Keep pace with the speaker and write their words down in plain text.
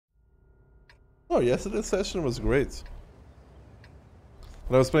Oh, yesterday's session was great.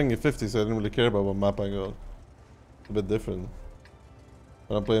 But I was playing E50, so I didn't really care about what map I got. A bit different.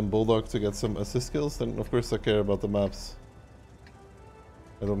 When I'm playing Bulldog to get some assist kills, then of course I care about the maps.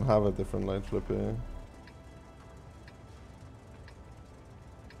 I don't have a different light flip here.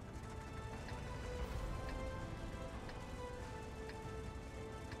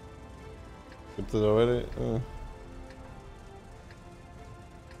 Skipped it already?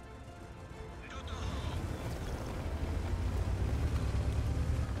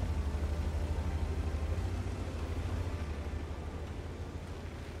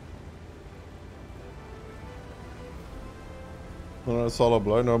 No, it's all a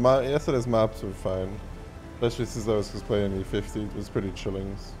blur. No, yesterday's maps were fine. Especially since I was just playing E50, it was pretty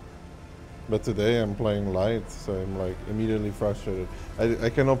chilling. But today I'm playing light, so I'm like immediately frustrated. I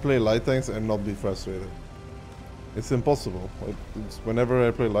cannot play light tanks and not be frustrated. It's impossible. Whenever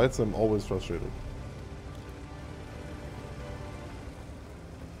I play lights, I'm always frustrated.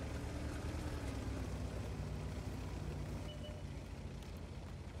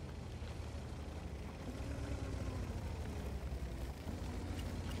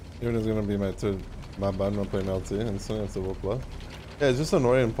 Even it's gonna be my third map ban, not playing LT, and soon I have to walk left. Yeah, it's just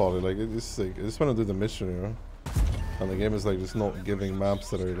annoying, Polly. Like, it's like I just want to do the mission, you know. And the game is like just not giving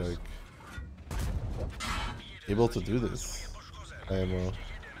maps that are like able to do this. And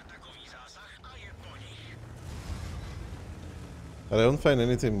I don't find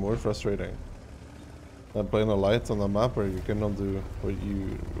anything more frustrating than playing a light on a map where you cannot do what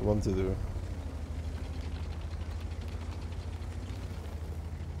you want to do.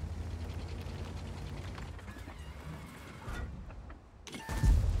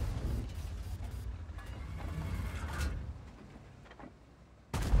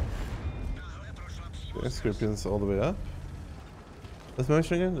 Scorpions all the way up. Let's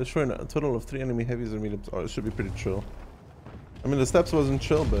mention again. They're showing a total of 3 enemy heavies and mediums. Oh, it should be pretty chill. I mean, the steps wasn't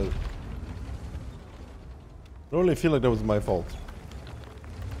chill, but I don't really feel like that was my fault.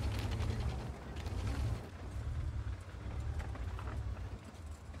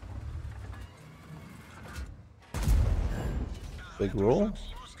 Big roll.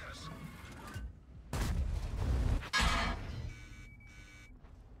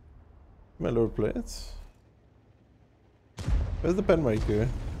 My lower plates. Where's the pen maker?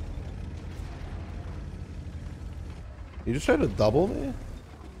 You just tried to double me?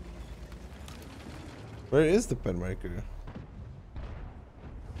 Where is the pen maker?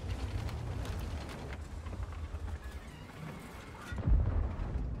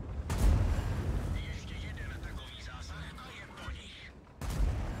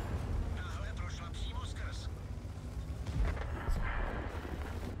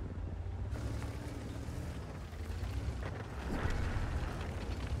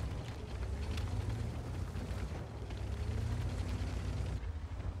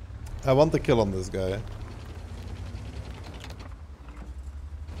 I want the kill on this guy.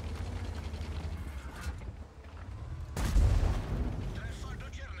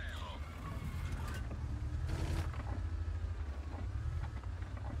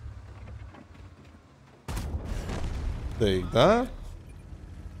 Take that.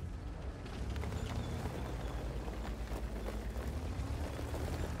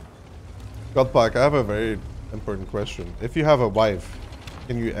 Godpack, I have a very important question. If you have a wife,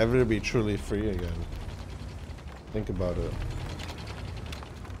 can you ever be truly free again? Think about it.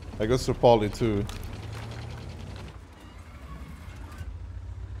 I guess for Polly too.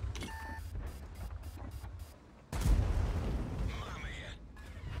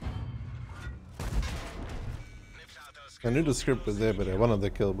 I knew the script was there, but I wanted the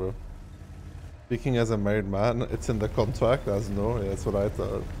kill, bro. Speaking as a married man, it's in the contract, as no. Yeah, that's what I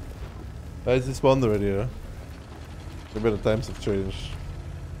thought. I just won already, yeah. Maybe the times have changed.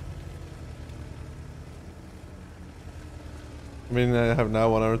 I mean, I have now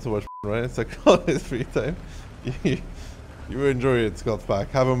 1 hour to watch, right? It's like all this free time. You enjoy it, Scott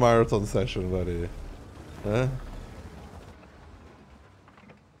Pack. Have a marathon session, buddy. Huh?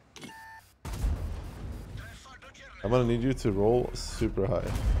 I'm gonna need you to roll super high.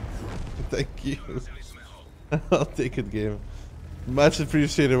 Thank you. I'll take it, game. Much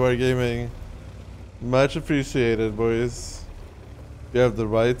appreciated, Wargaming. Much appreciated, boys. You have the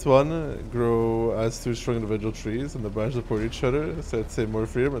right one, grow as 2 strong individual trees and the branches support each other, so I'd say more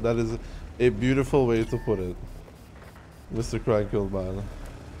freedom, but that is a beautiful way to put it. Mr. Crankle Man.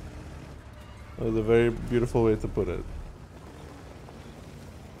 That is a very beautiful way to put it.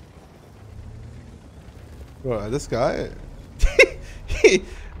 Bro, this guy...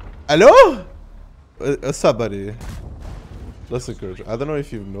 Hello? What's up, buddy? Listen, Coach, I don't know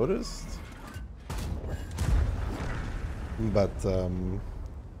if you've noticed, But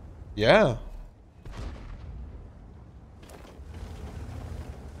yeah.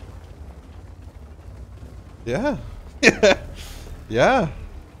 Yeah. Yeah.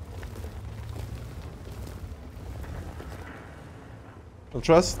 Well,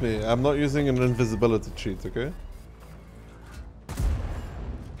 trust me, I'm not using an invisibility cheat, okay?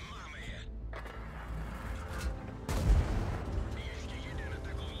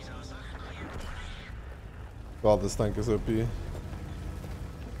 God, this tank is OP.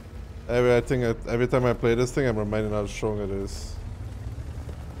 Every time I play this thing, I'm reminded how strong it is.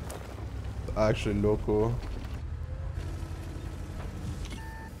 It's actually loco.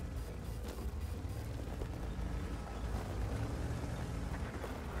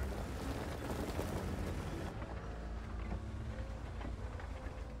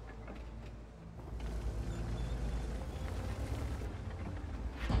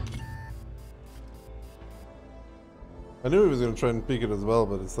 I knew he was gonna try and peek it as well,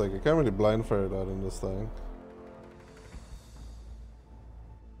 but it's like I can't really blind fire that in this thing.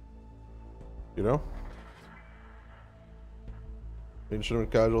 You know?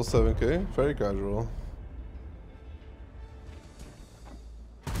 Instrument casual 7k? Very casual.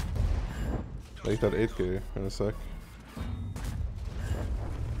 Make that 8k in a sec.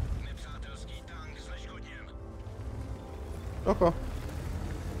 Okay.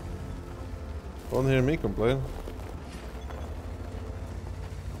 Won't hear me complain.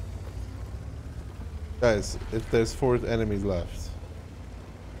 Guys, if there's 4 enemies left,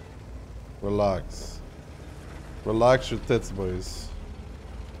 relax. Relax your tits, boys.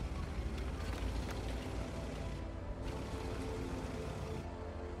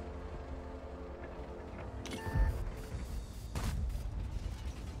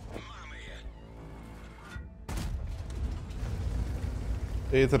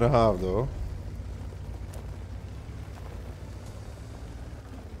 Eight and a half, though.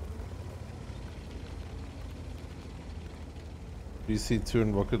 GC2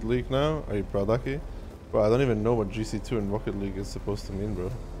 in Rocket League now? Are you proud, Daki? Bro, I don't even know what GC2 in Rocket League is supposed to mean,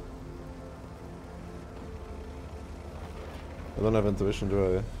 bro. I don't have intuition,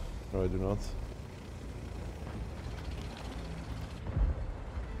 do I? No, I do not.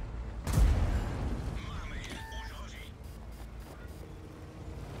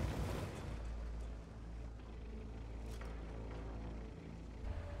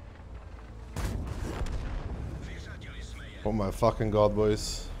 Oh my fucking god,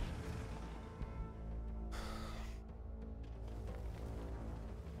 boys.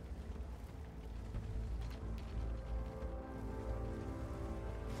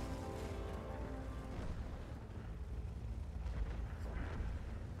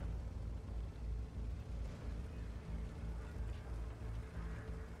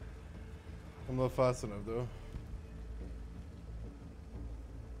 I'm not fast enough, though.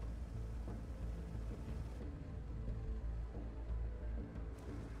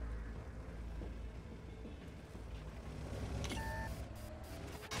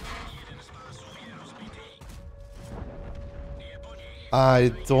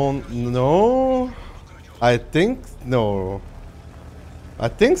 I don't know. I think no. I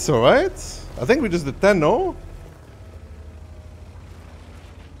think so, right? I think we just did 10, no?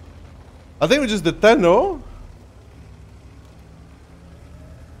 I think we just did 10, no?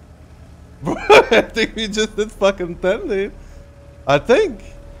 Bro, I think we just did fucking 10, dude. I think.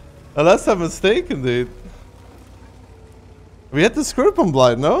 Unless I'm mistaken, dude. We had the script on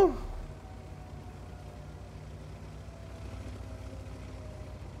blind, no?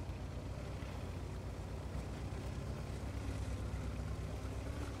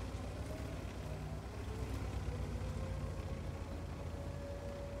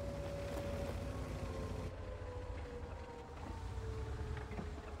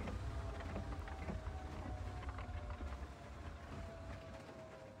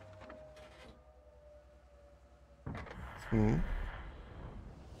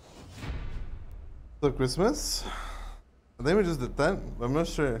 So Christmas? I think we just did 10. I'm not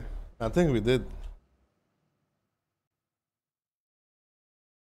sure. I think we did.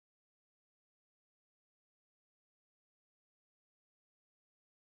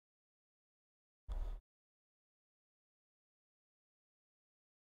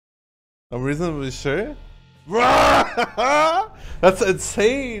 I'm reasonably sure. Bruh! That's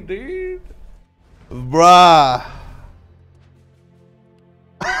insane, dude. Bruh.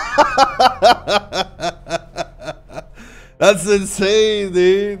 That's insane,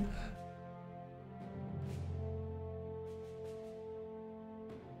 dude.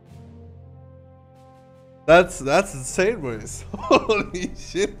 That's insane, boys. Holy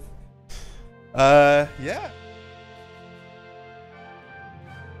shit. Yeah.